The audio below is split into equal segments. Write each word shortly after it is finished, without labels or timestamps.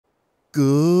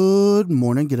Good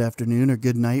morning, good afternoon, or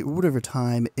good night, or whatever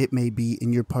time it may be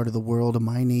in your part of the world.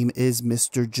 My name is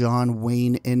Mr. John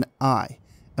Wayne, and I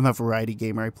am a variety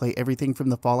gamer. I play everything from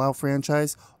the Fallout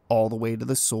franchise all the way to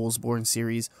the Soulsborne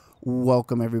series.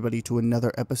 Welcome, everybody, to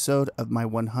another episode of my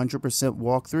 100%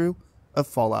 walkthrough of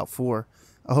Fallout 4.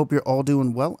 I hope you're all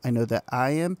doing well. I know that I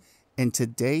am, and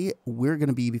today we're going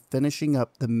to be finishing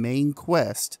up the main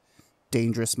quest,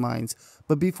 Dangerous Minds.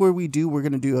 But before we do, we're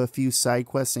going to do a few side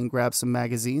quests and grab some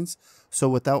magazines. So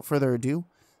without further ado,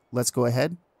 let's go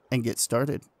ahead and get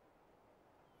started.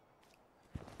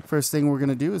 First thing we're going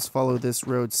to do is follow this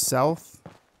road south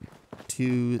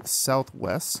to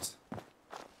southwest.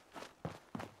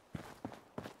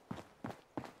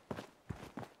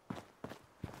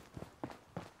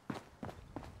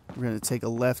 We're going to take a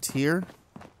left here.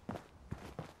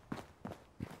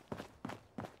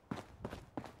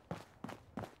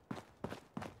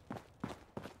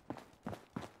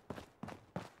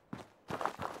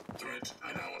 Threat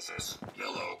analysis.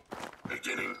 Yellow.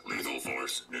 Beginning lethal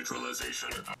force neutralization.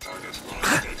 Target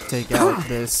lost status. Take out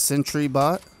this sentry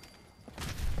bot.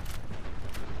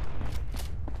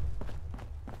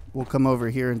 We'll come over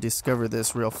here and discover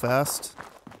this real fast.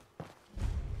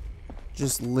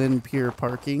 Just Lynn Pier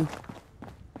parking.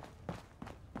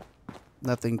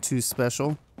 Nothing too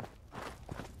special.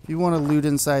 If you want to loot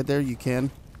inside there, you can.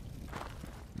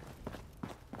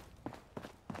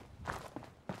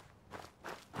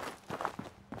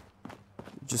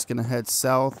 Just gonna head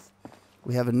south.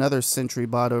 We have another sentry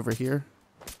bot over here.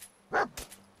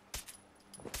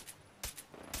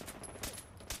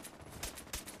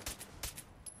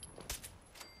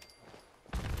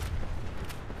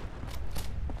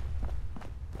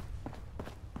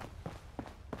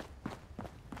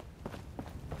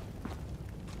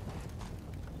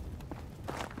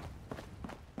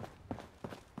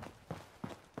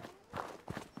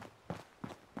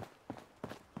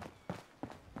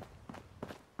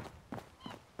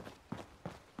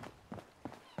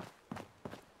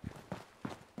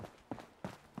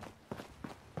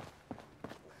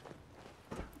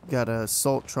 Got a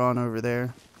Saltron over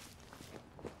there.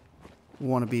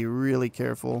 Want to be really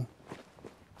careful.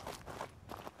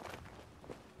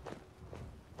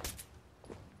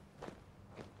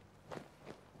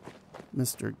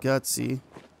 Mr. Gutsy.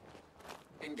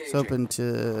 Was hoping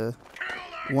to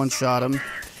one-shot him,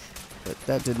 but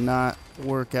that did not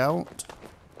work out.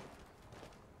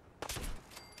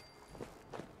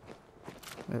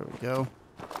 There we go.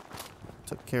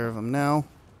 Took care of him now.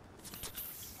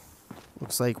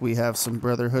 Looks like we have some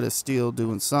Brotherhood of Steel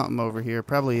doing something over here.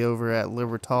 Probably over at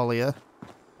Libertalia.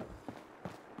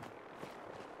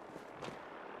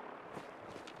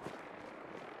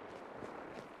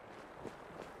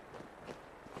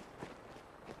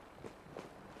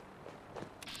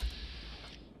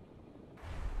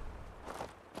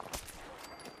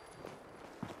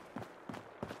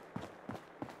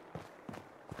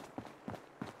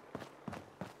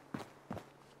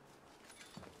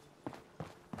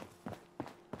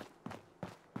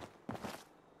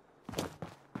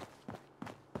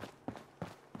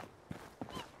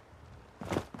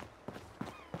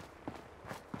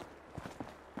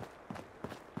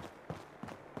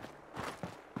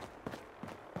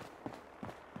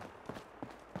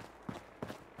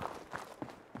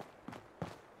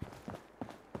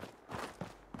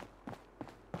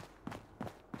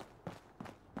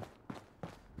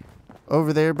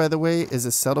 Over there, by the way, is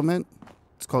a settlement.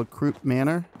 It's called Croup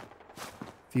Manor.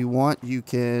 If you want, you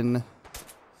can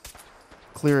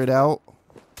clear it out,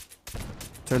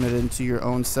 turn it into your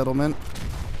own settlement.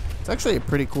 It's actually a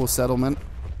pretty cool settlement.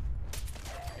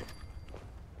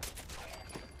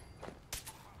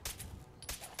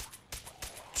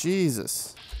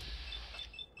 Jesus.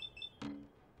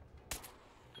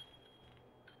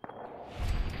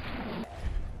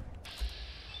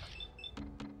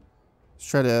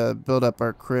 Try to build up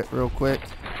our crit real quick.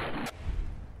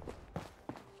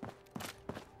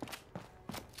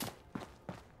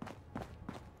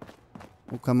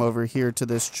 We'll come over here to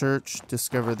this church,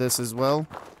 discover this as well.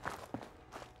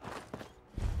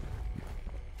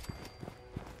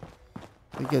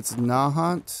 I think it's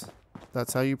Nahant.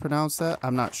 That's how you pronounce that?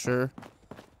 I'm not sure.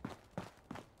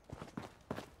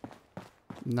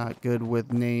 Not good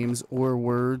with names or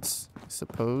words, I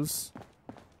suppose.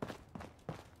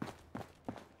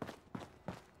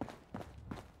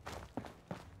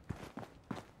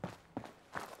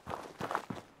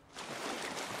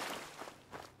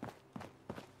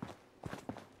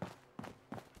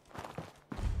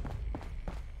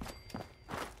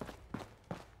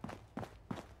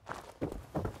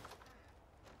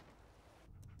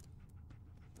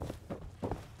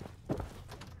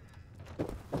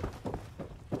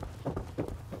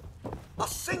 A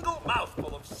single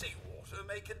mouthful of seawater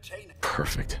may contain...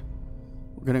 Perfect.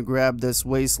 We're going to grab this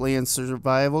Wasteland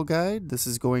Survival Guide. This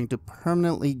is going to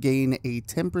permanently gain a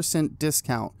 10%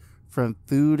 discount from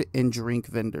food and drink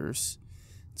vendors.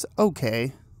 It's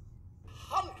okay.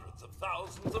 Hundreds of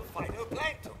thousands of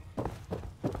phytoplankton.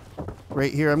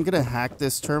 Right here, I'm going to hack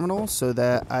this terminal so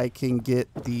that I can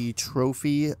get the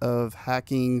trophy of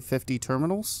hacking 50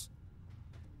 terminals.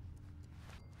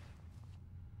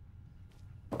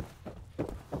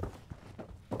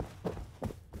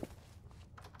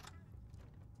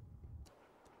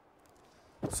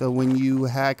 So when you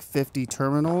hack 50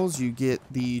 terminals, you get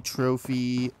the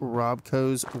trophy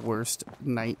Robco's Worst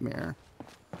Nightmare.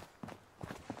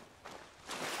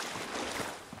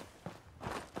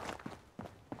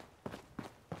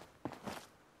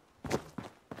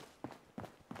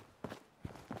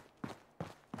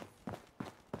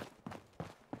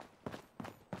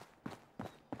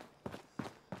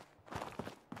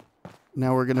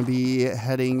 Now we're going to be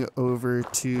heading over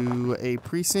to a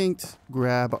precinct,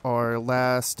 grab our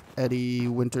last Eddie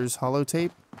Winters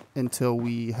holotape until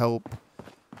we help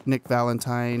Nick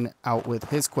Valentine out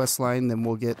with his quest line. Then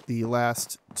we'll get the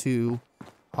last 2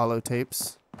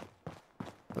 holotapes.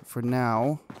 But for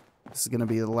now, this is going to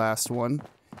be the last one.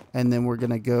 And then we're going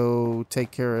to go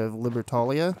take care of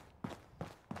Libertalia,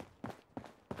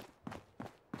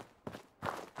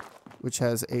 which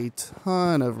has a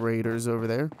ton of raiders over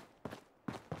there.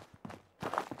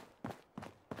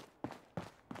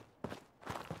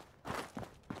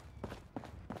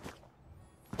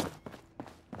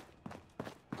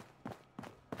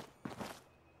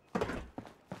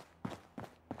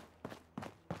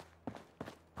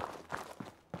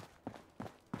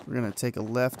 We're going to take a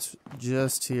left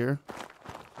just here.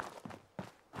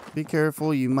 Be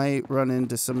careful, you might run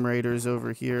into some raiders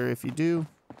over here. If you do,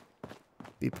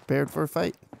 be prepared for a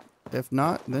fight. If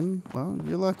not, then, well,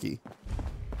 you're lucky.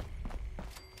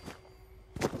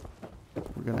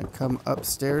 We're going to come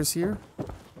upstairs here.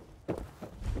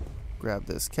 Grab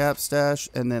this cap stash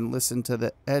and then listen to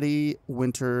the Eddie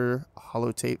Winter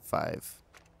holotape 5.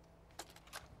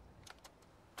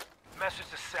 Message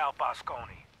to Sal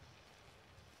Bosconi.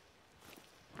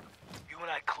 You and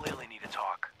I clearly need to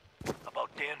talk. About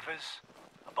Danvers,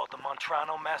 about the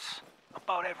Montrano mess,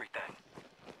 about everything.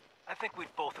 I think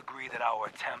we'd both agree that our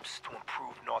attempts to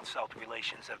improve North-South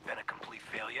relations have been a complete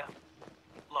failure.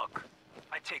 Look,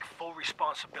 I take full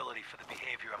responsibility for the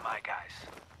behavior of my guys.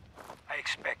 I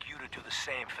expect you to do the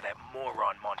same for that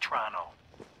moron Montrano.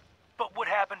 But what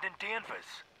happened in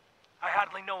Danvers? I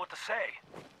hardly know what to say.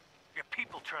 Your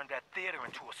people turned that theater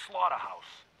into a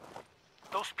slaughterhouse.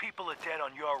 Those people are dead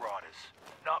on your orders,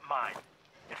 not mine.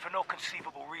 And for no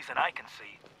conceivable reason I can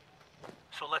see.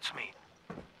 So let's meet.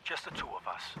 Just the 2 of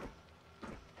us.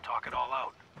 Talk it all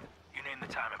out. You name the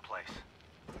time and place.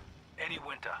 Eddie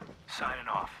Winter, signing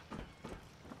off.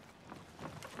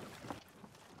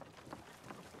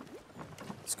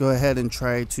 Let's go ahead and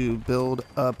try to build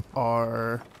up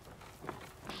our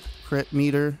crit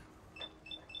meter.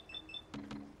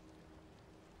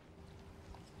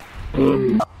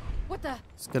 What the?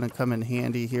 It's going to come in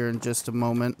handy here in just a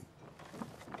moment.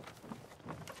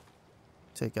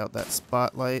 Take out that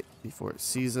spotlight before it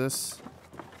sees us.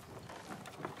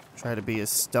 Try to be as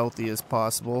stealthy as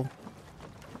possible.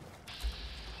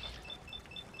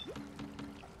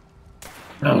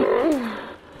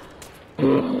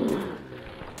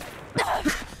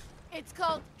 It's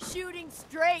called shooting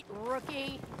straight,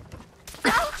 rookie.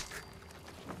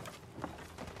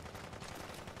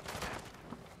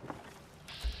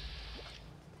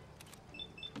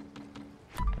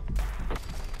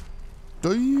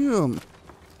 Damn!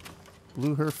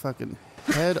 Blew her fucking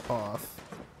head off.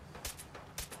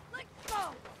 Let's go.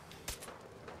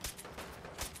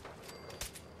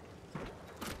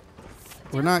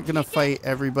 We're not gonna fight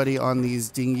everybody on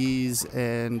these dinghies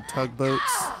and tugboats.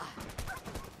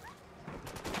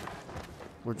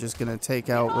 We're just gonna take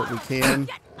out what we can.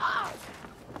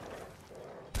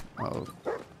 Oh,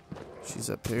 she's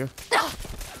up here.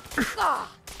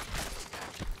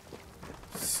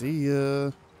 See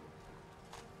ya.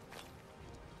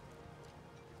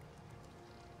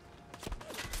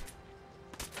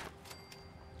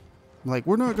 Like,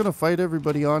 we're not gonna fight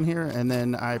everybody on here, and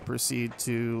then I proceed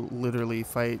to literally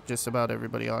fight just about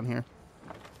everybody on here.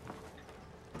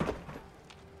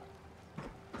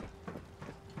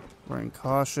 Wearing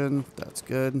caution, that's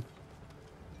good.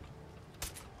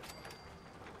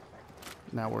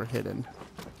 Now we're hidden.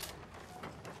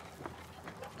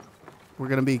 We're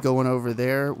gonna be going over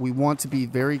there. We want to be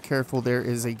very careful. There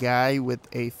is a guy with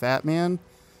a fat man,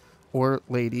 or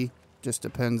lady, just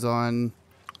depends on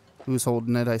who's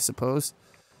holding it, I suppose.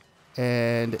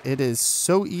 And it is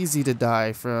so easy to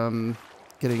die from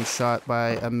getting shot by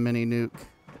a mini nuke.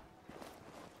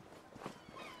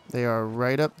 They are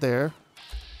right up there.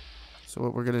 So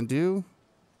what we're going to do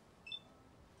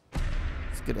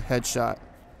is get a headshot.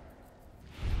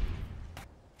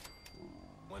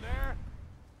 One there.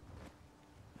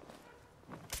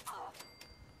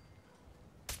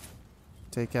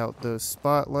 Take out those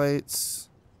spotlights.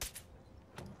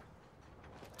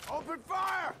 Open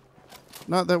fire!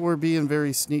 Not that we're being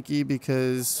very sneaky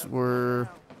because we're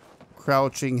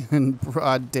crouching in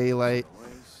broad daylight.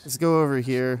 Let's go over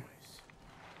here.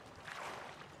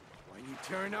 When you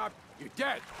turn up, you're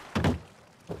dead.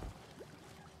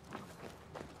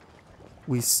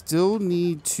 We still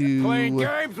need Playing to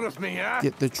games with me, huh?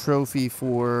 get the trophy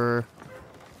for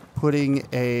putting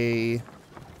a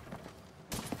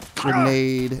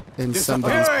grenade in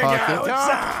somebody's Here we go, pocket.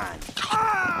 it's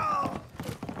on!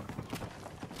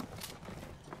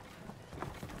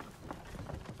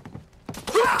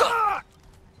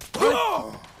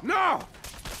 Oh, no!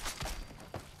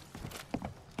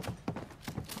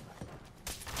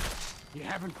 You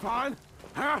having fun?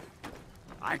 Huh?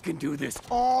 I can do this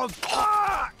all.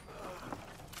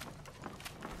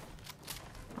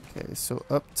 Okay, so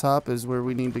up top is where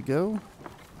we need to go.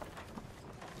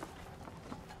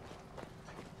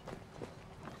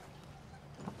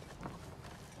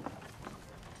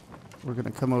 We're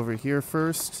gonna come over here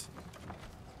first.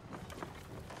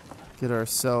 Get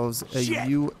ourselves a Shit.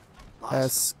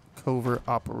 U.S. Covert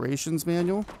Operations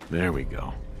Manual. There we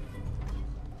go.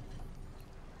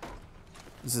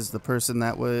 This is the person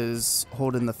that was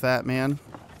holding the fat man.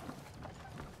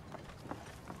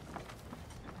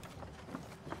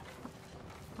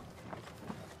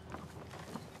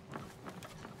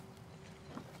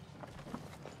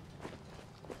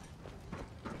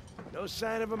 No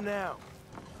sign of him now.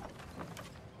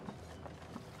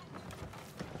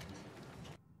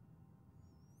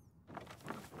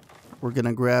 We're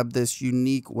gonna grab this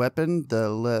unique weapon,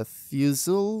 the Le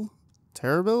Fusil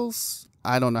Terribles.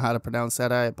 I don't know how to pronounce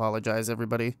that. I apologize,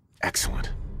 everybody.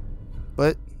 Excellent.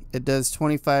 But it does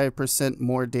 25%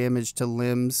 more damage to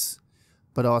limbs,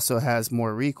 but also has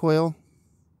more recoil.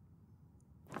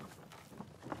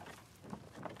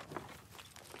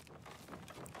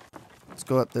 Let's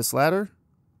go up this ladder.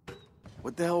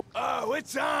 What the hell? Oh,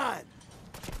 it's on!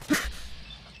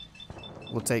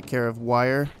 We'll take care of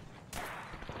wire.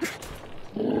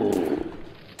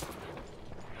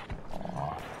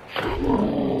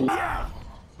 Yeah!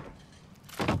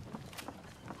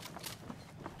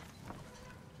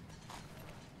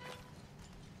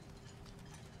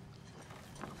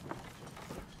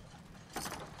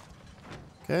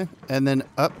 Okay, and then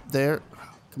up there,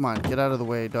 come on, get out of the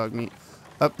way, dog meat.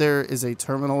 Up there is a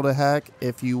terminal to hack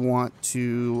if you want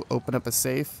to open up a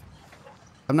safe.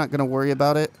 I'm not going to worry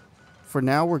about it. For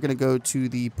now, we're going to go to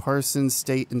the Parsons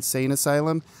State Insane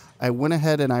Asylum. I went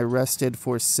ahead and I rested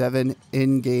for 7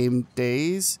 in-game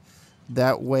days.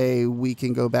 That way we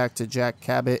can go back to Jack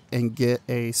Cabot and get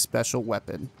a special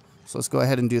weapon. So let's go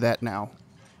ahead and do that now.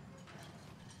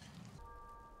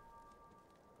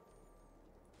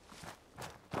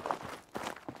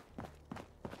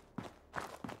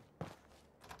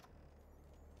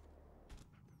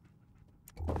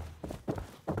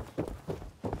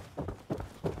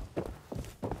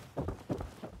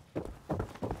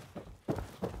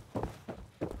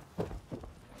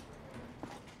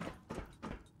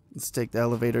 Let's take the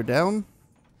elevator down.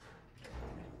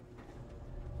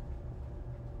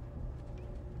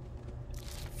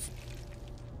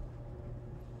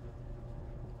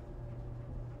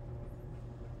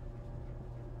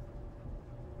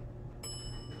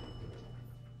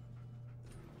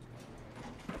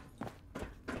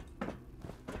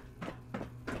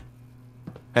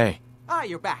 Hey. Ah,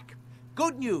 you're back.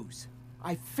 Good news.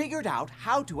 I figured out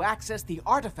how to access the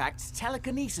artifact's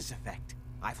telekinesis effect.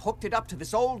 I've hooked it up to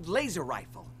this old laser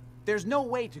rifle. There's no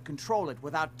way to control it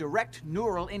without direct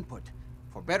neural input.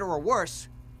 For better or worse,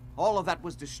 all of that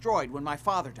was destroyed when my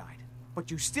father died.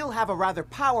 But you still have a rather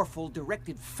powerful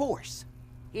directed force.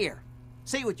 Here,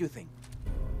 see what you think.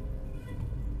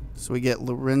 So we get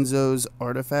Lorenzo's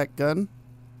artifact gun.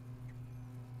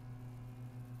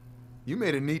 You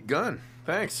made a neat gun.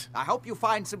 Thanks. I hope you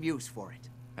find some use for it.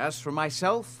 As for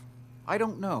myself, I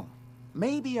don't know.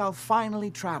 Maybe I'll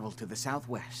finally travel to the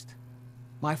Southwest.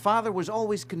 My father was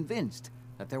always convinced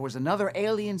that there was another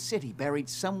alien city buried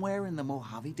somewhere in the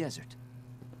Mojave Desert.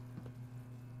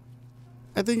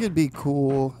 I think it'd be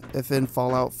cool if in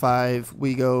Fallout 5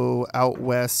 we go out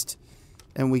west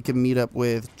and we can meet up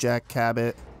with Jack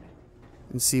Cabot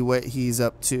and see what he's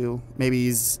up to. Maybe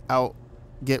he's out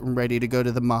getting ready to go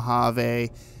to the Mojave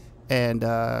and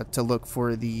to look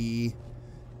for the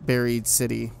buried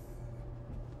city.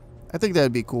 I think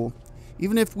that'd be cool.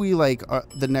 Even if we like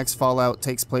the next Fallout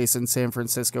takes place in San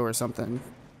Francisco or something,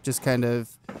 just kind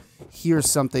of hear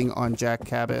something on Jack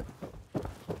Cabot.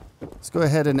 Let's go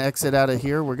ahead and exit out of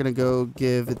here. We're gonna go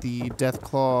give the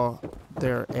Deathclaw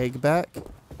their egg back.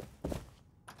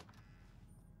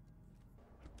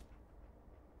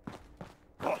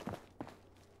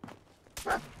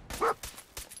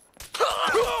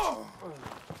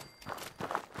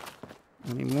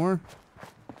 Any more?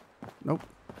 Nope.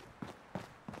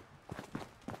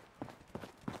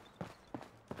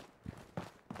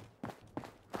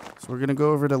 So we're gonna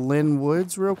go over to Lynn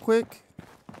Woods real quick.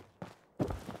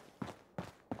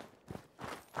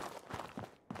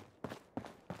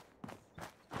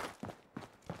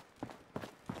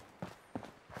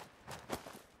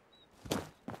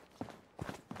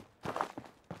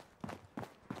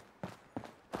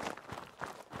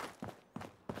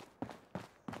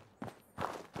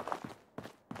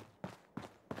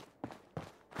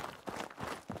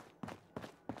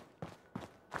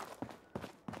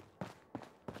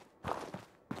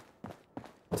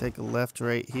 Take a left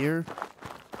right here.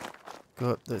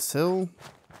 Go up this hill.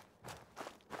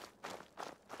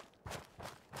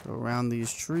 Go around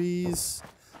these trees.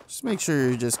 Just make sure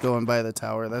you're just going by the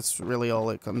tower. That's really all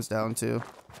it comes down to.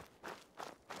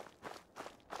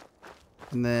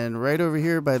 And then right over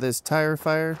here by this tire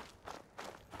fire,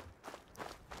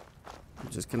 I'm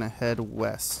just gonna head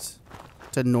west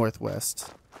to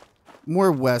northwest.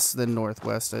 More west than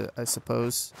northwest, I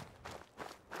suppose.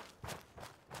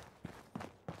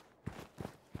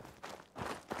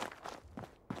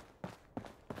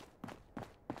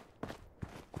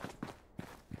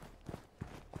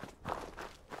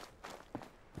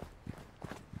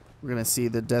 We're going to see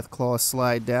the Deathclaw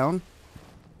slide down.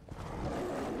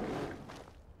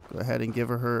 Go ahead and give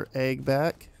her egg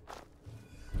back.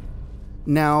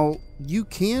 Now, you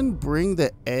can bring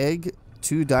the egg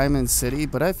to Diamond City,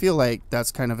 but I feel like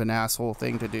that's kind of an asshole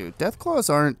thing to do.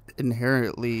 Deathclaws aren't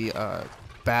inherently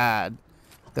bad.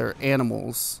 They're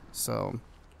animals, so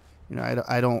you know,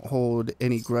 I don't hold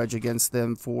any grudge against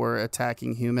them for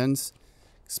attacking humans,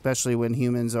 especially when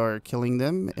humans are killing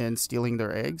them and stealing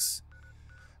their eggs.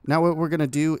 Now what we're going to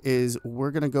do is we're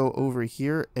going to go over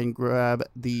here and grab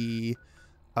the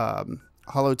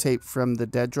holotape from the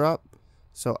dead drop.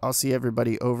 So I'll see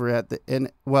everybody over at the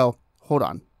end. Well, hold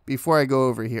on. Before I go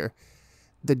over here,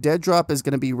 the dead drop is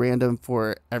going to be random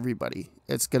for everybody.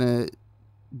 It's going to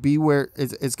be where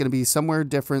it's going to be somewhere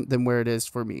different than where it is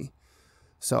for me.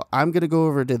 So I'm going to go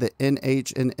over to the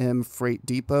NH&M Freight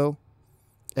Depot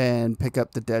and pick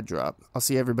up the dead drop. I'll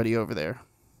see everybody over there.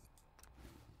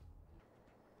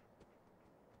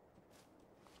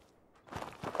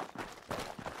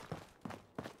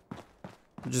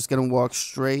 I'm just going to walk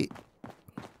straight.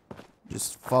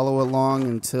 Just follow along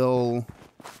until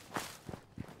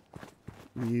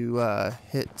you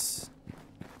hit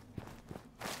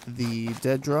the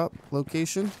dead drop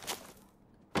location.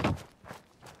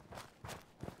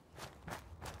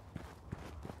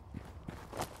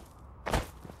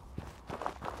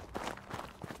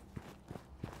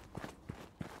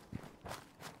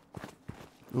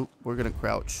 Oop, we're going to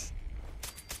crouch.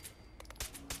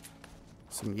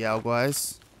 Some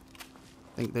Yaoguais.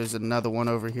 I think there's another one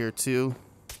over here too.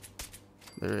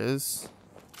 There is.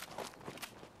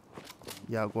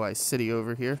 Yaoguai City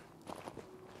over here.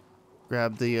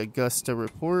 Grab the Augusta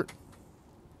report.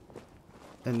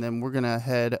 And then we're going to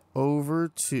head over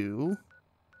to...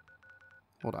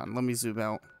 Hold on, let me zoom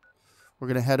out. We're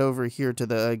going to head over here to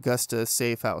the Augusta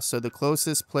Safehouse. So the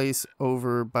closest place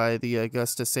over by the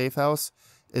Augusta Safehouse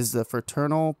is the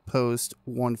Fraternal Post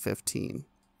 115.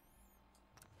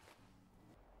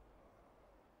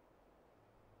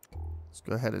 Let's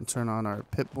go ahead and turn on our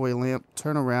Pip-Boy lamp,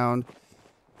 turn around,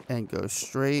 and go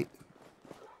straight.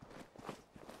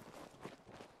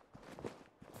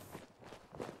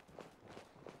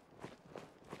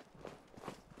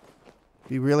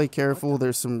 Be really careful,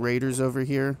 there's some raiders over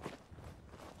here.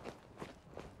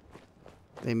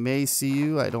 They may see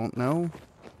you, I don't know.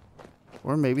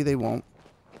 Or maybe they won't.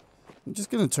 I'm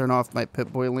just going to turn off my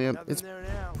Pip-Boy lamp. It's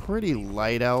pretty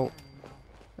light out.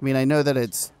 I mean, I know that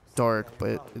it's dark,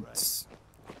 but it's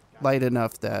light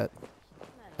enough that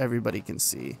everybody can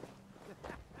see.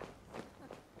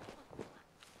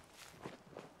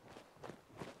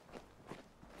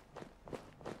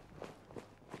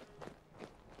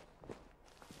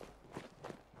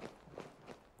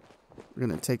 We're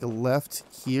going to take a left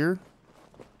here.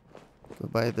 Go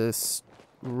by this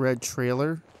red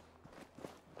trailer.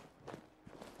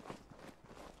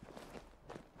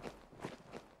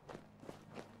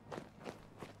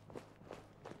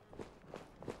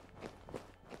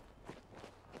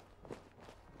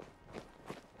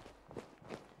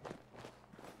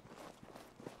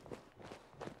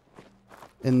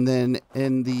 And then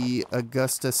in the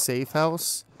Augusta safe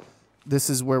house, this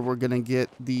is where we're going to get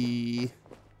the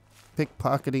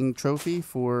pickpocketing trophy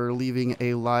for leaving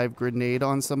a live grenade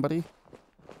on somebody.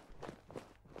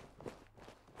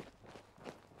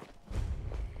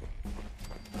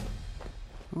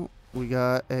 Oh, we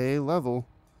got a level.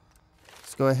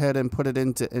 Let's go ahead and put it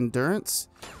into endurance.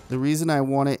 The reason I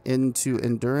want it into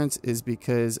endurance is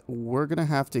because we're going to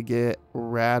have to get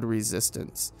rad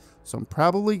resistance. So I'm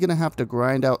probably going to have to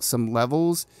grind out some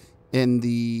levels in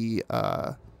the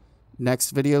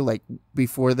next video, like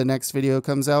before the next video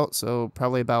comes out. So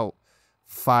probably about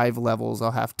 5 levels.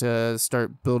 I'll have to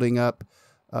start building up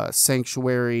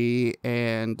Sanctuary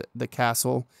and the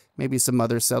castle, maybe some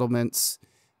other settlements,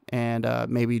 and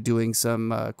maybe doing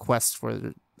some quests for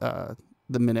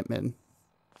the Minutemen.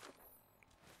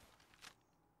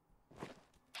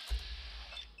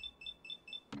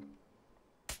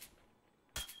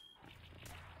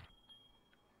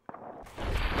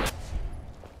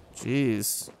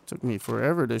 Jeez, took me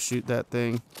forever to shoot that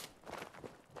thing.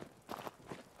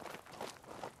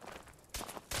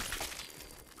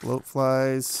 Float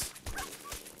flies.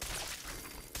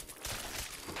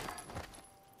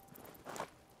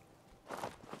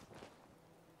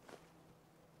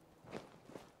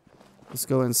 Let's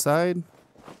go inside.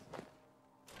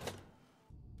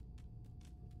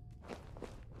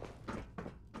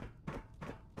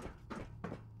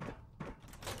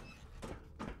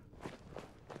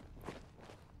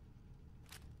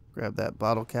 Grab that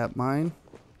bottle cap mine.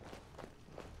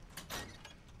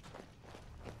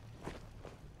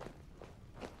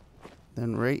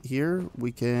 Then right here,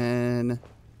 we can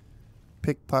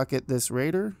pickpocket this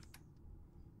raider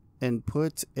and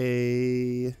put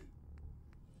a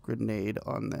grenade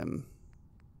on them.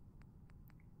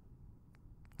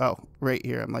 Oh, right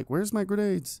here. I'm like, where's my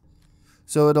grenades?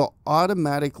 So it'll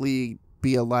automatically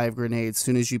be a live grenade as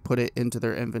soon as you put it into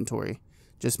their inventory.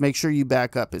 Just make sure you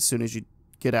back up as soon as you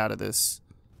get out of this.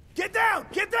 Get down!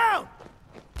 Get down!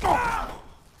 Oh.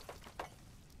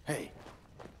 Hey.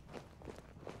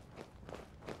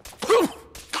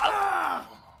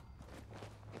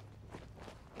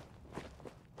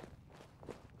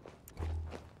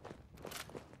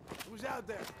 Who's out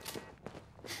there?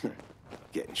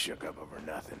 Getting shook up over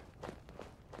nothing.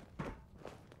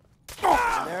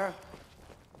 There?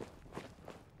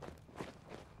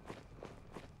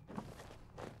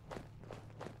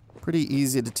 Pretty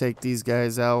easy to take these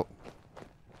guys out.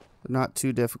 They're not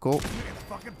too difficult. You're gonna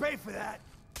fucking pay for that.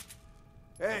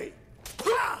 Hey.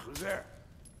 Who's there?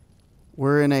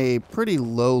 We're in a pretty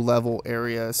low level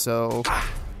area, so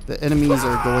the enemies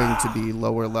are going to be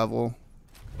lower level.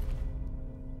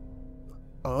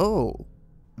 Oh,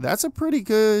 that's a pretty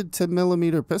good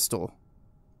 10mm pistol.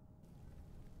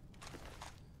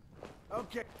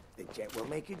 Okay. The jet will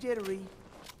make you jittery.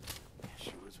 Yeah,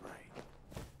 she was right.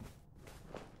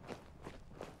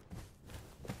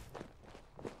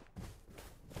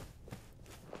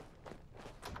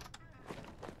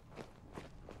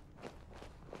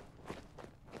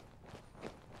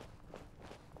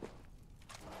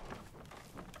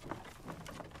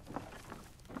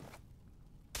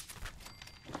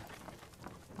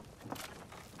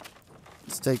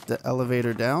 Let's take the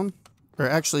elevator down. Or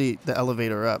actually, the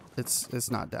elevator up.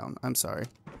 It's not down. I'm sorry.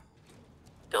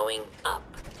 Going up.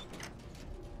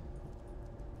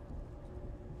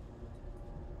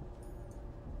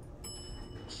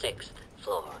 Sixth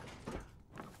floor.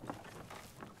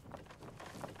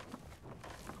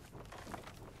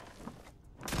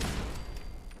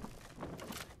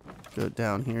 Go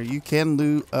down here. You can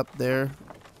loot up there,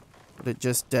 but it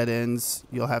just dead ends.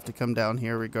 You'll have to come down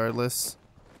here regardless.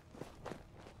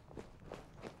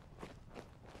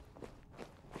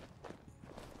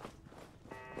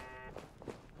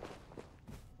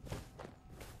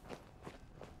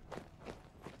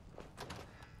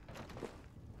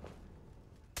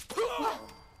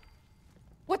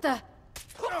 What the?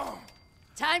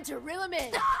 Time to reel him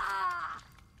in.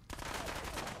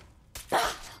 I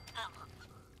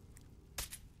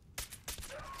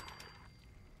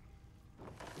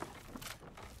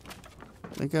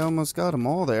think I almost got them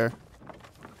all there.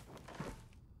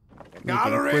 Gotta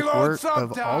Making quick reload work of all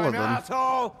of sometime, them.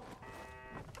 asshole!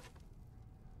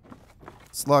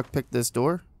 Let's lockpick this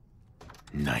door.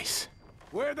 Nice.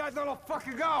 Where'd that little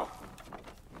fucker go?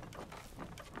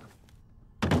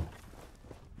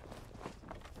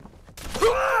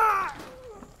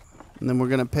 And then we're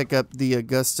going to pick up the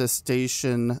Augusta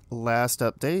Station last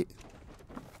update.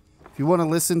 If you want to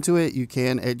listen to it, you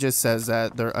can. It just says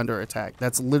that they're under attack.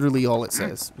 That's literally all it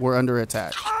says. We're under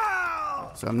attack.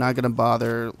 So I'm not going to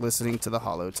bother listening to the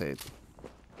holotape.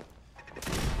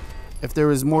 If there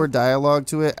was more dialogue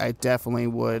to it, I definitely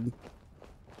would.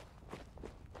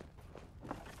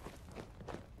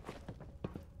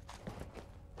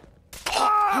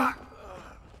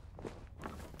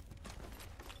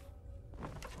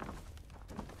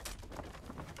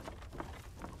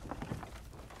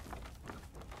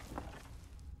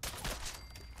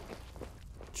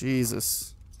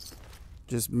 Jesus.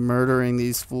 Just murdering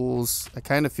these fools. I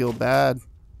kind of feel bad.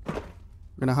 We're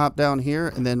going to hop down here,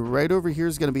 and then right over here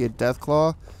is going to be a death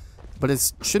claw. But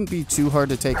it shouldn't be too hard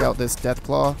to take out this death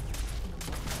claw,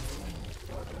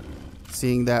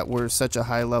 seeing that we're such a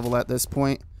high level at this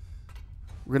point.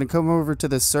 We're going to come over to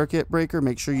the circuit breaker.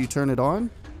 Make sure you turn it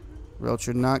on, or else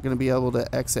you're not going to be able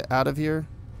to exit out of here.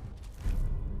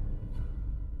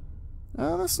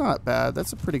 Oh, that's not bad.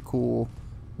 That's a pretty cool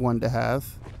one to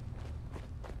have.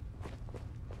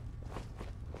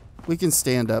 We can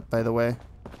stand up, by the way.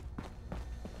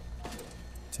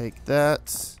 Take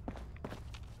that.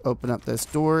 Open up this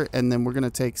door, and then we're going to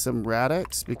take some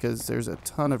Rad-X because there's a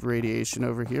ton of radiation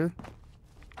over here.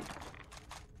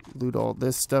 Loot all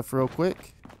this stuff real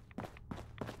quick.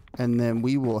 And then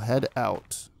we will head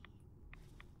out.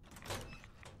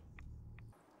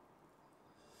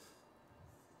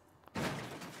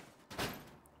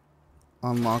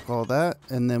 Unlock all that,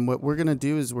 and then what we're going to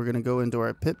do is we're going to go into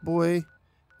our Pip-Boy,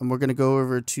 and we're going to go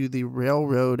over to the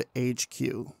Railroad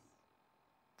HQ.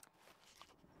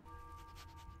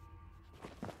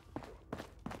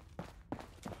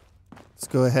 Let's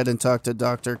go ahead and talk to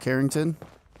Dr. Carrington.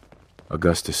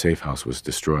 Augusta Safehouse was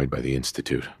destroyed by the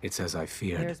Institute. It's as I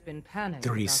feared. There's been panic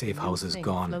 3 about the safe new houses thing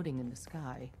gone. floating in the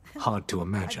sky. Hard to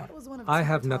imagine. I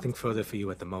have nothing further for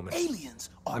you at the moment.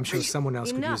 Aliens! I'm sure someone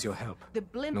else could Enough. use your help. The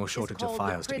blimp No is shortage of called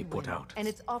fires the to be put Pridwin, out. and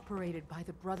it's operated by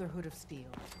the Brotherhood of Steel.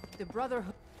 The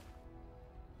Brotherhood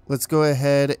Let's go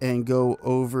ahead and go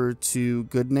over to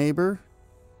Good Neighbor.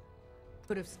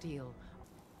 of Steel.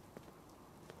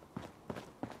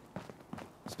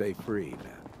 Stay free,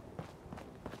 man.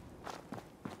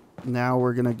 Now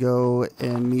we're going to go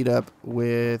and meet up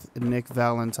with Nick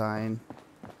Valentine.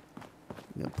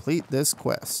 Complete this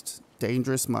quest.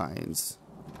 Dangerous Minds.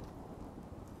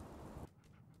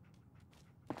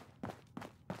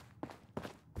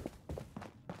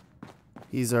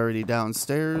 He's already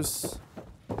downstairs.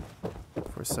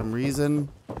 For some reason.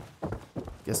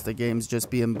 Guess the game's just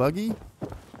being buggy.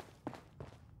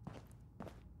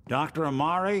 Dr.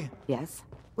 Amari? Yes?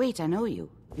 Wait, I know you.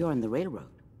 You're on the railroad.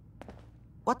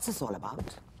 What's this all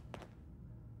about?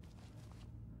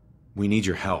 We need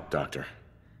your help, Doctor.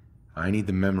 I need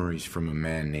the memories from a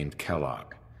man named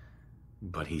Kellogg.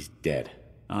 But he's dead.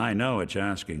 I know it's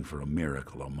asking for a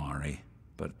miracle, Amari.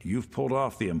 But you've pulled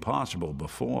off the impossible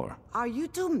before. Are you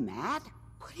two mad?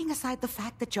 Putting aside the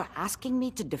fact that you're asking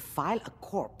me to defile a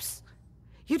corpse,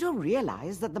 you don't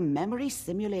realize that the memory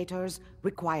simulators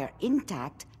require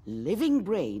intact, living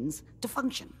brains to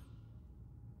function.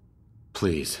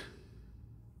 Please.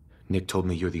 Nick told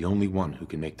me you're the only one who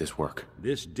can make this work.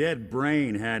 This dead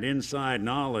brain had inside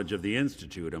knowledge of the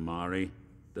Institute, Amari.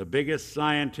 The biggest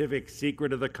scientific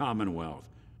secret of the Commonwealth.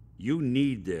 You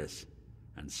need this,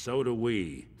 and so do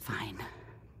we. Fine.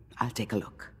 I'll take a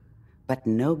look. But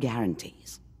no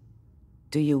guarantees.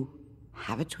 Do you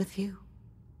have it with you?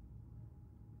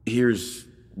 Here's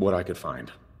what I could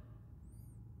find.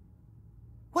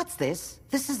 What's this?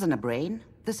 This isn't a brain.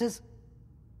 This is...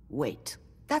 Wait.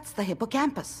 That's the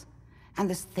hippocampus. And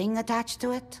this thing attached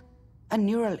to it? A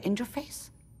neural interface?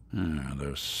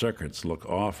 Those circuits look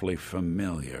awfully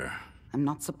familiar. I'm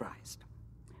not surprised.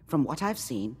 From what I've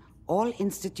seen, all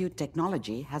Institute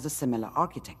technology has a similar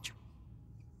architecture.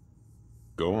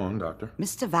 Go on, Doctor.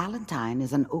 Mr. Valentine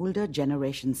is an older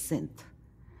generation synth.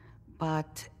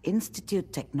 But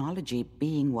Institute technology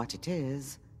being what it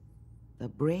is, the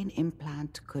brain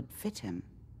implant could fit him.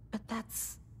 But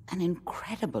that's an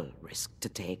incredible risk to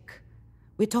take.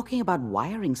 We're talking about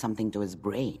wiring something to his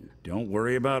brain. Don't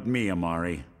worry about me,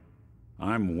 Amari.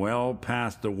 I'm well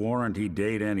past the warranty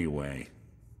date anyway.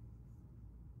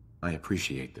 I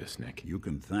appreciate this, Nick. You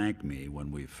can thank me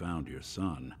when we've found your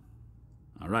son.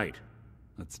 All right,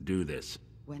 let's do this.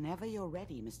 Whenever you're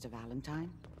ready, Mr.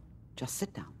 Valentine, just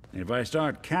sit down. If I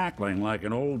start cackling like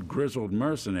an old grizzled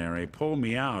mercenary, pull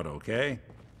me out, okay?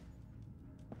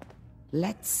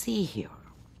 Let's see here.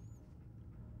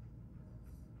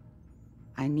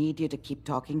 I need you to keep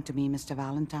talking to me, Mr.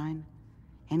 Valentine.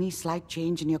 Any slight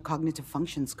change in your cognitive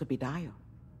functions could be dire.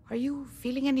 Are you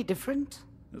feeling any different?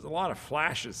 There's a lot of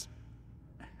flashes.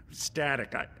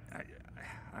 Static.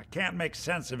 I can't make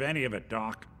sense of any of it,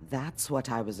 Doc. That's what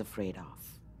I was afraid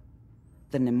of.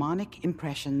 The mnemonic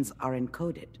impressions are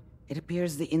encoded It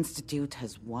appears the Institute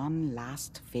has one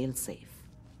last failsafe.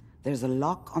 There's a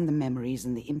lock on the memories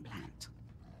in the implant.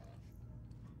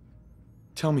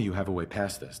 Tell me you have a way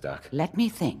past this, Doc. Let me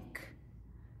think.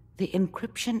 The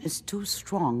encryption is too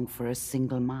strong for a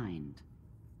single mind.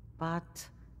 But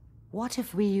what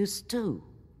if we use two?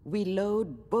 We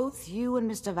load both you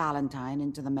and Mr. Valentine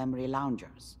into the memory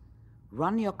loungers.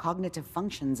 Run your cognitive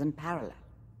functions in parallel.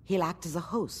 He'll act as a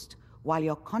host, while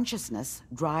your consciousness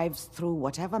drives through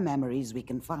whatever memories we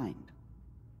can find.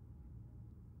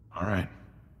 All right.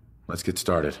 Let's get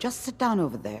started. Just sit down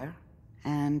over there,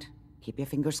 and keep your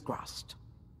fingers crossed.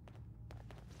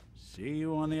 See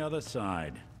you on the other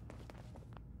side.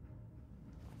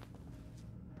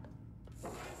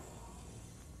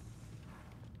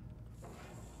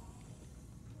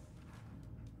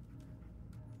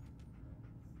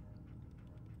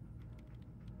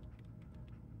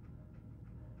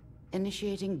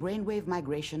 Initiating brainwave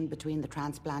migration between the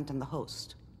transplant and the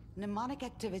host. Mnemonic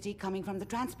activity coming from the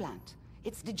transplant.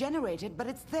 It's degenerated, but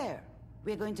it's there.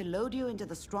 We're going to load you into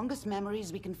the strongest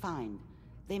memories we can find.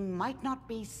 They might not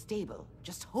be stable.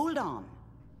 Just hold on.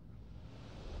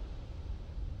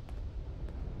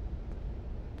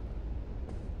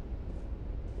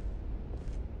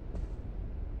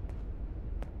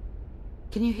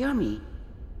 Can you hear me?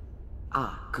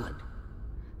 Ah, good.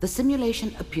 The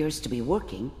simulation appears to be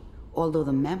working, although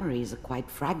the memories are quite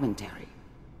fragmentary.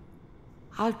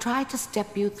 I'll try to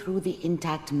step you through the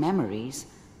intact memories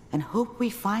and hope we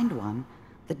find one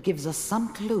that gives us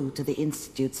some clue to the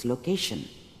Institute's location.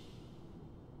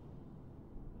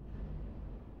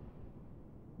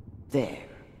 There.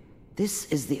 This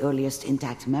is the earliest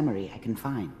intact memory I can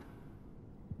find.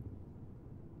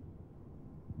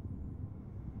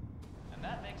 And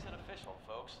that makes it official,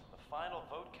 folks. The final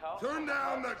vote count... Turn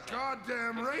down the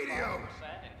goddamn radio!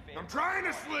 I'm trying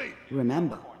to sleep!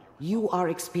 Remember, you are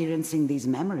experiencing these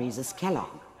memories as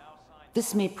Kellogg.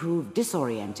 This may prove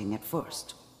disorienting at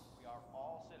first. We are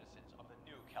all citizens of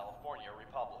the new California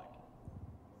Republic.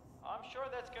 I'm sure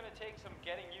that's going to take some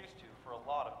getting used to for a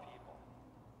lot of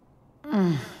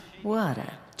people. What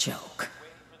a joke.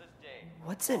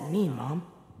 What's it mean, Mom?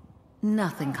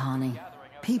 Nothing, Connie.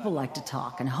 People like to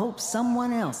talk and hope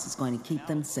someone else is going to keep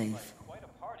them safe.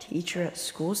 Teacher at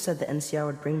school said the NCR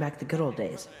would bring back the good old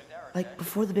days, like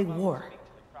before the big war.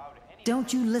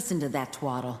 Don't you listen to that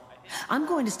twaddle. I'm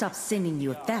going to stop sending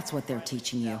you if that's what they're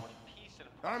teaching you.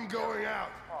 I'm going out.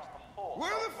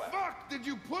 Where the fuck did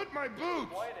you put my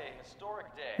boots?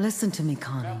 Listen to me,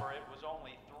 Connie.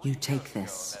 You take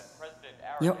this.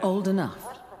 You're old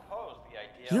enough.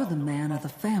 You're the man of the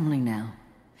family now.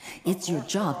 It's your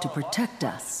job to protect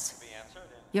us.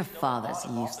 Your father's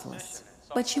useless,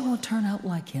 but you won't turn out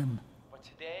like him.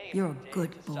 You're a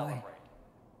good boy.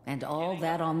 And all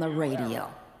that on the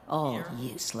radio. All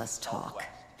useless talk.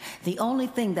 The only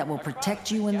thing that will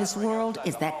protect you in this world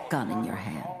is that gun in your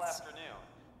hands.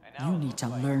 You need to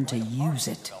learn to use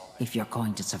it if you're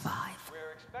going to survive.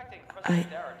 I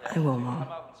will, Mom.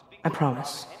 I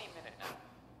promise.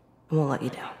 I won't let you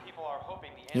down.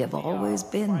 You've always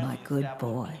been my good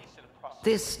boy.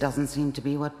 This doesn't seem to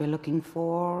be what we're looking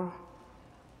for.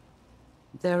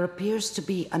 There appears to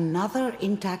be another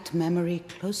intact memory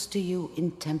close to you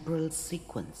in temporal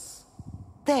sequence.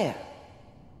 There.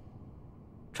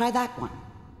 Try that one.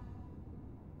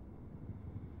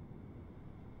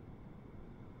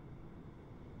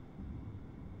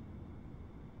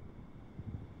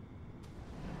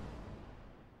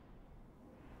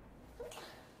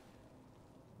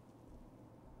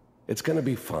 It's gonna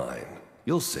be fine.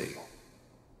 You'll see.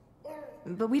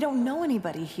 But we don't know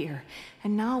anybody here.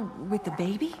 And now, with the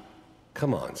baby?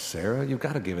 Come on, Sarah. You've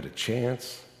got to give it a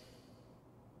chance.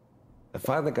 I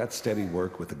finally got steady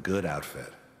work with a good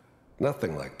outfit.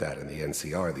 Nothing like that in the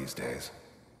NCR these days.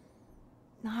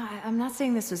 No, I'm not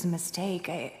saying this was a mistake.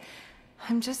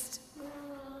 I'm just...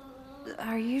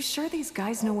 Are you sure these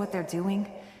guys know what they're doing?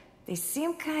 They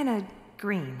seem kinda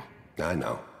green. I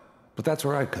know. But that's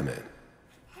where I come in.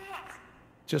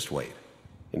 Just wait.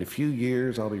 In a few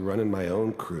years, I'll be running my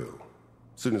own crew.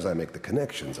 As soon as I make the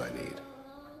connections I need.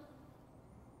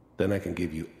 Then I can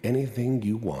give you anything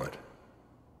you want.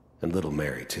 And little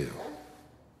Mary, too.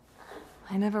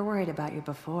 I never worried about you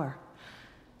before.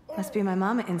 Must be my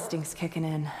mama instincts kicking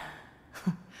in.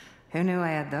 Who knew I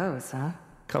had those, huh?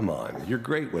 Come on, you're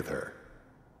great with her.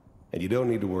 And you don't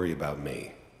need to worry about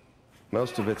me.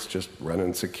 Most of it's just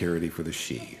running security for the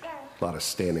she. A lot of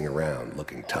standing around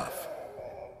looking tough.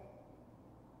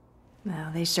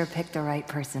 Well, they sure picked the right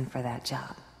person for that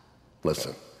job.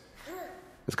 Listen,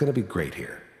 it's gonna be great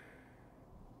here.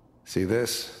 See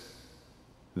this?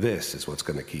 This is what's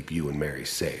gonna keep you and Mary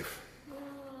safe.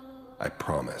 I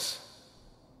promise.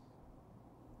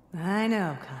 I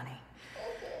know, Connie.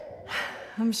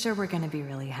 I'm sure we're gonna be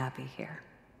really happy here.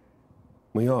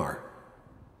 We are.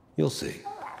 You'll see.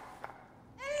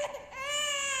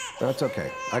 That's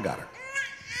okay. I got her.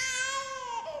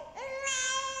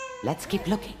 Let's keep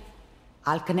looking.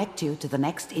 I'll connect you to the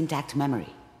next intact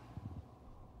memory.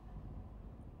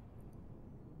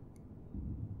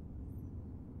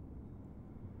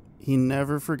 He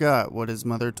never forgot what his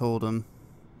mother told him.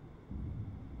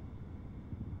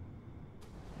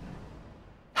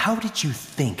 How did you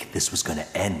think this was gonna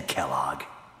end, Kellogg?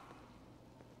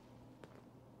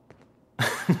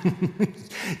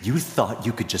 You thought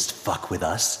you could just fuck with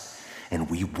us, and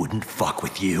we wouldn't fuck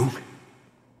with you?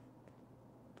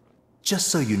 Just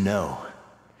so you know,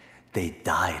 they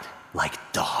died like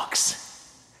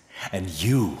dogs. And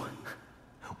you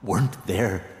weren't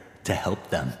there to help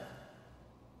them.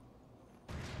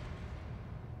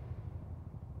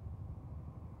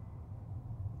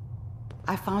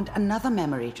 I found another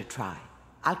memory to try.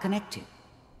 I'll connect you.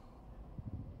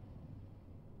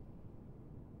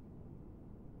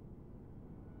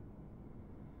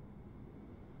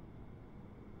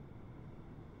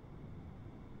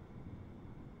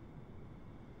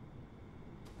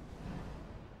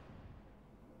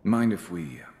 Mind if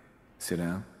we sit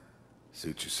down?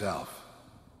 Suit yourself.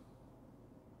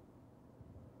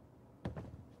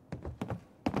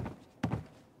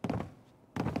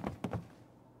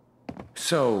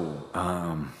 So,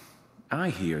 I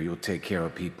hear you'll take care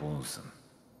of people's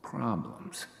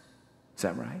problems. Is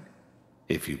that right?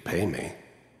 If you pay me.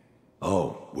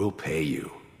 Oh, we'll pay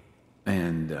you.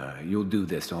 And you'll do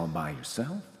this all by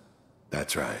yourself?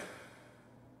 That's right.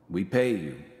 We pay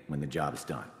you when the job's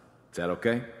done. Is that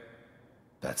okay?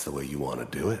 That's the way you want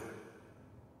to do it?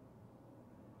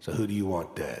 So who do you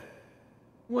want dead?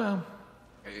 Well,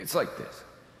 it's like this.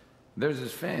 There's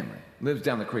his family. Lives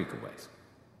down the creek a ways.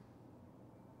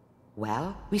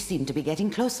 Well, we seem to be getting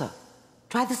closer.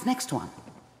 Try this next one.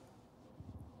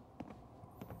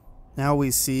 Now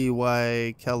we see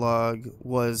why Kellogg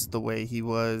was the way he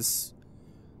was.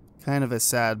 Kind of a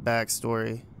sad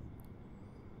backstory.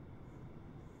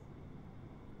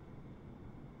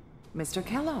 Mr.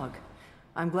 Kellogg,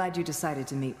 I'm glad you decided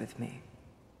to meet with me.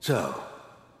 So,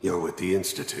 you're with the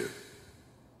Institute.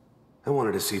 I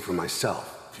wanted to see for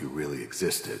myself if you really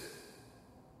existed.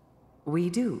 We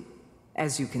do,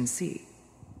 as you can see.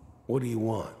 What do you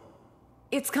want?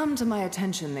 It's come to my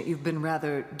attention that you've been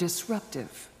rather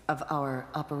disruptive of our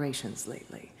operations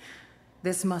lately.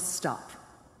 This must stop.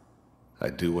 I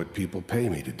do what people pay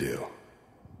me to do.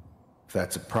 If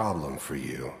that's a problem for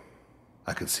you,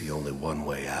 I could see only one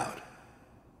way out.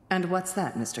 And what's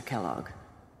that, Mr. Kellogg?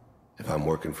 If I'm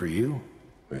working for you,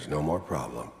 there's no more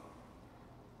problem.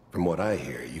 From what I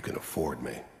hear, you can afford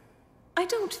me. I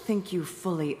don't think you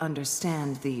fully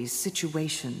understand the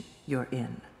situation you're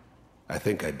in. I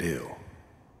think I do.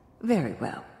 Very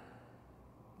well.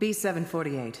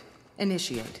 B-748,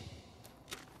 initiate.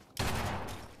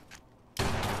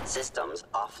 Systems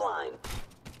offline.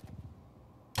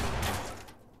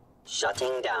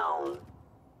 Shutting down.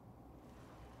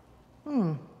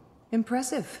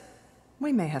 Impressive.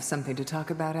 We may have something to talk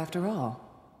about after all.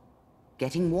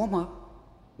 Getting warmer.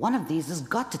 One of these has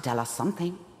got to tell us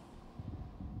something.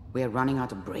 We're running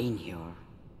out of brain here.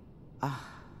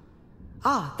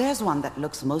 There's one that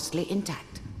looks mostly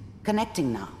intact.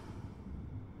 Connecting now.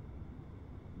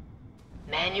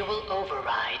 Manual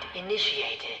override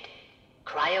initiated.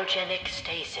 Cryogenic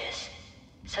stasis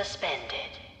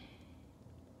suspended.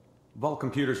 Vault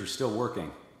computers are still working.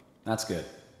 That's good.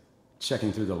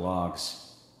 Checking through the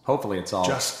logs. Hopefully it's all...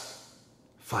 Just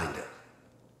find it.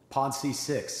 Pod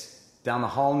C6. Down the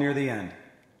hall near the end.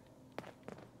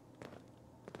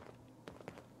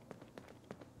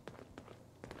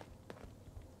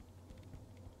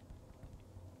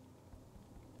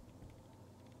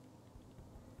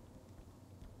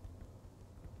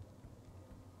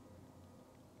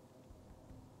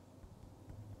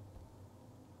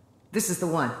 This is the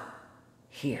one.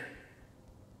 Here.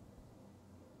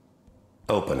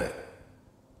 Open it.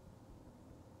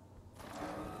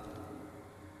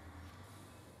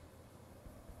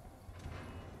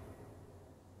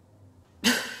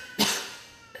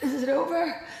 Is it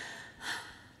over?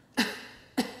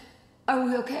 Are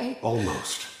we okay?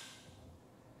 Almost.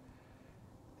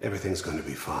 Everything's going to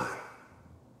be fine.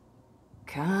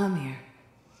 Come here.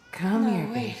 Come here,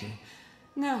 wait. baby.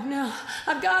 No,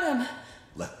 I've got him.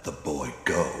 Let the boy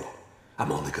go.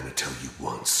 I'm only going to tell you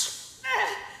once.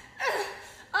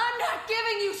 I'm not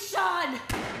giving you Sean!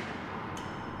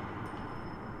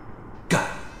 God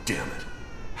damn it.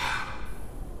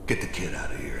 Get the kid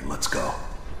out of here and let's go.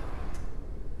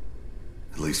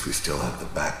 least we still have the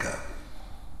backup.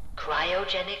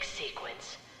 Cryogenic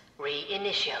sequence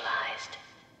reinitialized.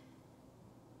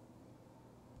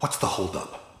 What's the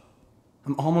holdup?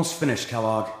 I'm almost finished,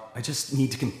 Kellogg. I just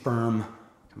need to confirm.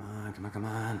 Come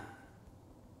on.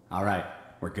 All right,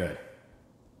 we're good.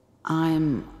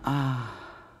 I'm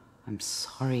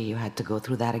sorry you had to go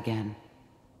through that again.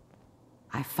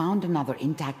 I found another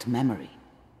intact memory.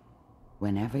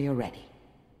 Whenever you're ready.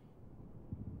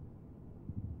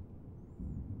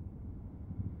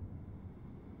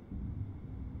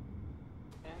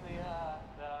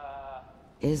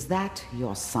 Is that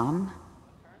your son?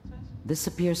 This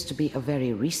appears to be a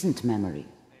very recent memory.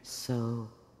 So,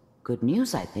 good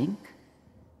news, I think.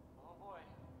 Oh boy.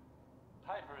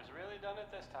 Piper's really done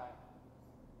it this time.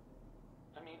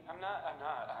 I mean, I'm not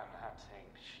saying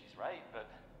she's right, but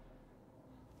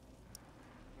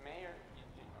Mayor,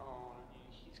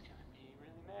 he's gonna be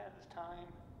really mad this time.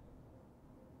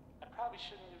 I probably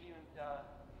shouldn't have even,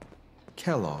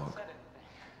 Kellogg.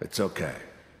 It's okay.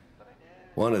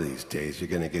 One of these days, you're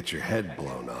gonna get your head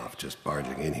blown off just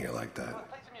barging in here like that.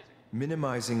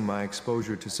 Minimizing my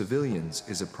exposure to civilians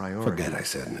is a priority. Forget I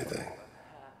said anything.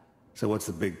 So what's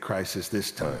the big crisis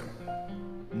this time?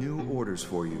 New orders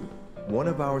for you. One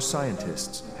of our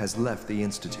scientists has left the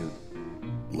Institute.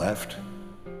 Left?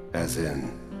 As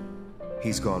in?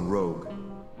 He's gone rogue.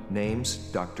 Name's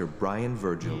Dr. Brian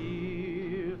Virgil.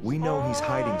 We know he's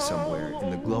hiding somewhere in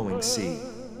the glowing sea.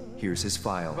 Here's his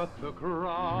file.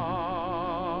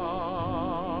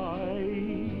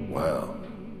 Wow.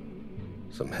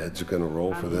 Some heads are gonna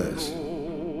roll for this.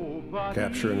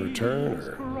 Capture and return,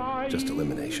 or just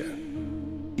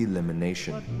elimination?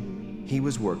 Elimination. He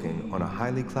was working on a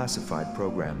highly classified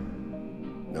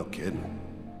program. No kidding.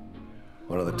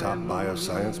 One of the top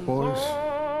bioscience boys?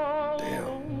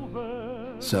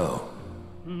 Damn. So,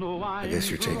 I guess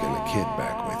you're taking the kid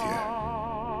back with you.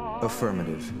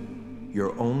 Affirmative.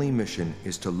 Your only mission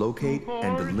is to locate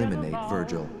and eliminate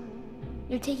Virgil.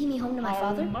 You're taking me home to my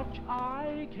father?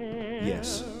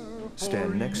 Yes.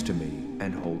 Stand next to me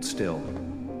and hold still.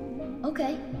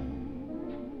 Okay.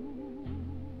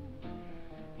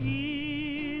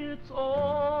 It's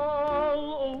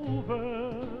all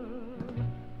over,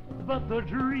 but the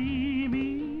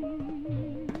dreaming.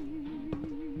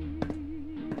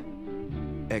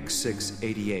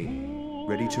 X688.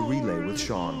 Ready to relay with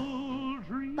Sean.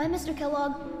 Bye, Mr.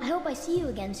 Kellogg. I hope I see you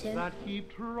again soon. That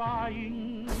keep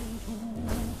trying to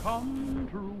come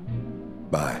true.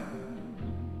 Bye.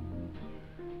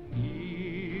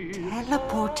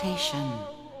 Teleportation.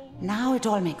 Now it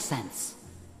all makes sense.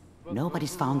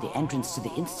 Nobody's found the entrance to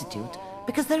the Institute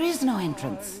because there is no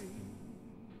entrance.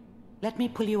 Let me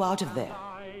pull you out of there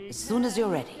as soon as you're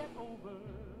ready.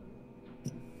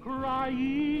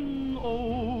 Crying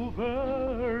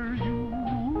over you.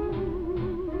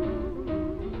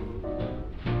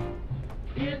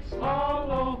 It's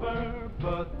all over,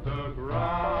 but the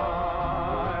grind.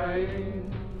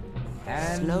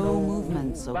 Slow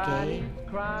movements, okay?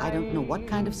 I don't know what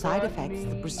kind of side effects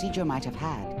the procedure might have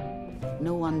had.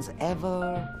 No one's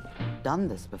ever done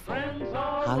this before.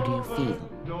 How do you feel?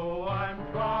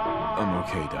 I'm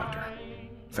okay, Doctor.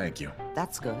 Thank you.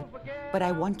 That's good. But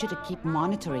I want you to keep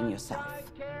monitoring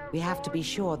yourself. We have to be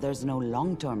sure there's no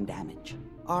long-term damage.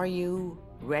 Are you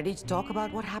ready to talk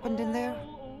about what happened in there?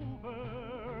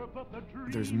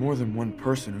 There's more than one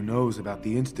person who knows about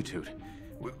the Institute.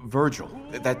 Virgil,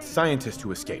 that scientist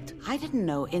who escaped. I didn't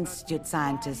know Institute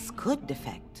scientists could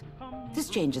defect. This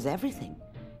changes everything.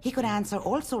 He could answer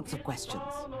all sorts of questions.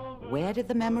 Where did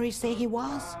the memory say he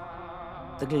was?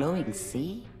 The glowing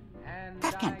sea?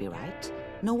 That can't be right.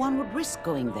 No one would risk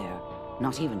going there,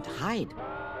 not even to hide.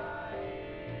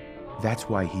 That's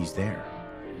why he's there.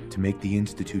 To make the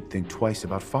Institute think twice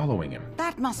about following him.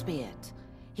 That must be it.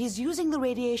 He's using the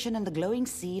radiation in the glowing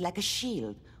sea like a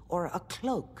shield or a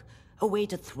cloak, a way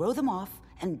to throw them off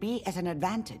and be at an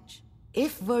advantage.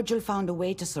 If Virgil found a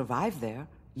way to survive there,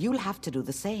 you'll have to do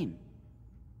the same.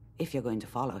 If you're going to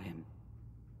follow him.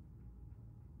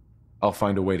 I'll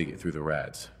find a way to get through the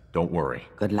rads. Don't worry.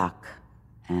 Good luck.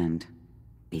 And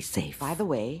be safe. By the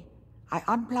way, I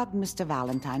unplugged Mr.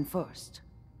 Valentine first.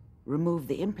 Removed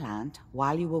the implant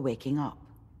while you were waking up.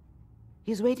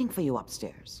 He's waiting for you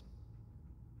upstairs.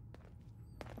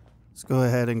 Let's go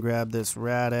ahead and grab this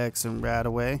Rad-X and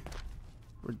Rad-Away.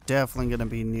 We're definitely going to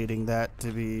be needing that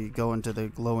to be going to the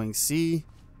glowing sea.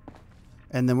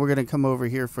 And then we're going to come over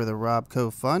here for the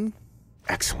Robco Fun.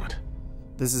 Excellent.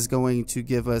 This is going to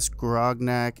give us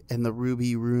Grognak and the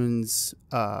Ruby Runes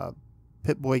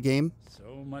Pip-Boy game.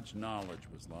 So much knowledge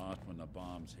was lost when the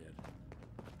bombs hit.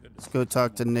 Let's go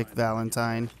talk to Nick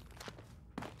Valentine.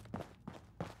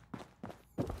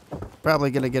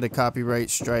 Probably gonna get a copyright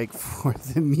strike for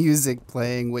the music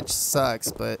playing, which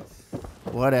sucks, but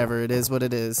whatever, it is what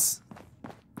it is.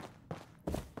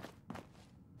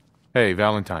 Hey,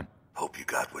 Valentine. Hope you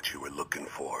got what you were looking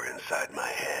for inside my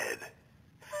head.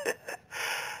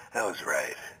 I was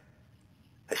right.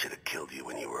 I should have killed you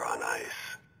when you were on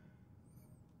ice.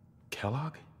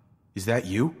 Kellogg? Is that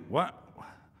you? What?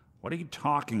 What are you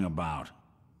talking about?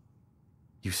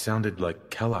 You sounded like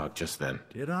Kellogg just then.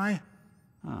 Did I?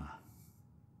 Huh.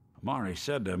 Amari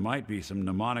said there might be some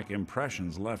mnemonic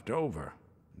impressions left over.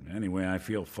 Anyway, I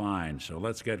feel fine, so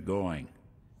let's get going.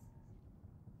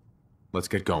 Let's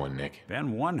get going, Nick.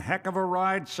 Been one heck of a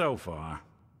ride so far.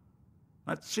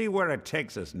 Let's see where it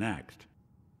takes us next.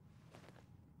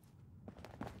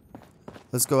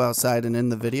 Let's go outside and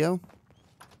end the video.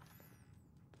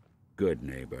 Good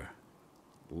neighbor.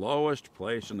 Lowest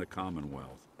place in the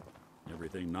Commonwealth.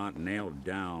 Everything not nailed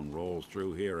down rolls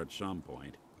through here at some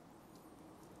point.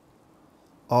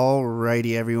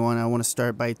 Alrighty, everyone. I want to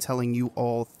start by telling you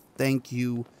all thank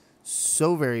you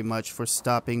so very much for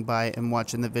stopping by and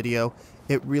watching the video.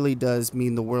 It really does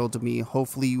mean the world to me.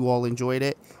 Hopefully you all enjoyed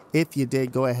it. If you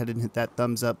did, go ahead and hit that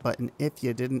thumbs up button. If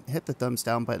you didn't, hit the thumbs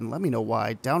down button. Let me know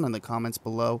why down in the comments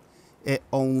below. It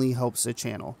only helps the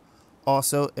channel.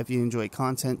 Also, if you enjoy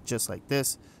content just like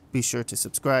this, be sure to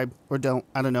subscribe, or don't.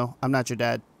 I don't know. I'm not your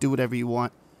dad. Do whatever you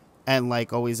want. And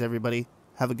like always, everybody,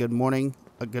 have a good morning,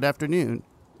 a good afternoon,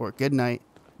 or a good night,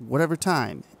 whatever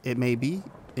time it may be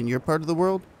in your part of the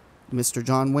world. Mr.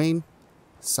 John Wayne,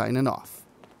 signing off.